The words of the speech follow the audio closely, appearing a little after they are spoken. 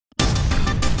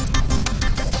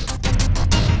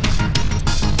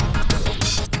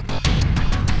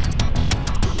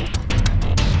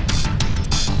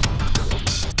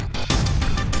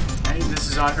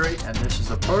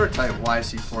the prototype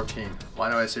YC-14.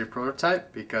 Why do I say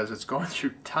prototype? Because it's going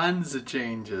through tons of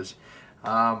changes.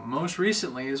 Most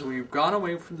recently is we've gone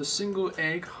away from the single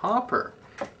egg hopper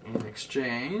in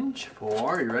exchange for,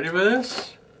 are you ready for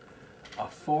this? A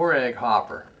 4-egg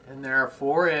hopper. And there are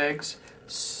 4 eggs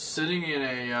sitting in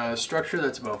a structure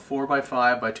that's about 4 by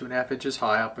 5 by 2.5 inches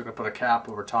high. I'm going to put a cap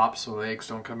over top so the eggs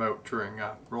don't come out during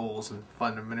rolls and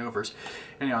fun maneuvers.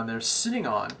 Anyhow, they're sitting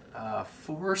on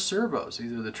 4 servos.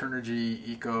 These are the Turnigy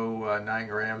Eco 9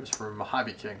 grams from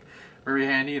Hobby King. Very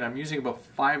handy, and I'm using about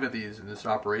 5 of these in this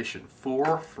operation.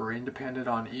 4 for independent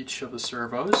on each of the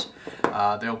servos.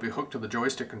 They'll be hooked to the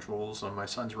joystick controls on my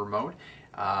son's remote.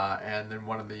 And then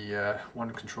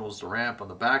one controls the ramp on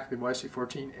the back of the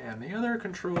YC-14, and the other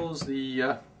controls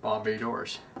the bomb bay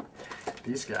doors.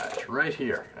 These guys right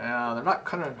here. They're not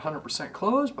kind of 100%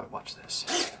 closed, but watch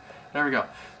this. There we go.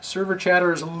 Server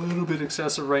chatter is a little bit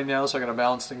excessive right now, so I gotta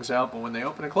balance things out. But when they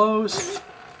open and close,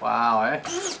 wow, eh?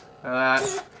 Look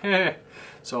at that.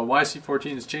 So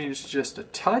YC-14 has changed just a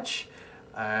touch,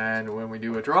 and when we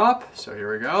do a drop, so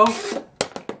here we go.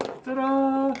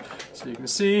 Ta-da! So you can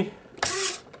see.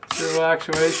 Servo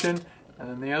actuation, and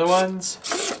then the other ones,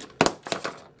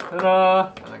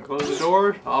 ta-da, and then close the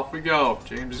door, off we go.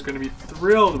 James is going to be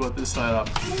thrilled about this setup.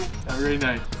 Have a great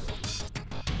night.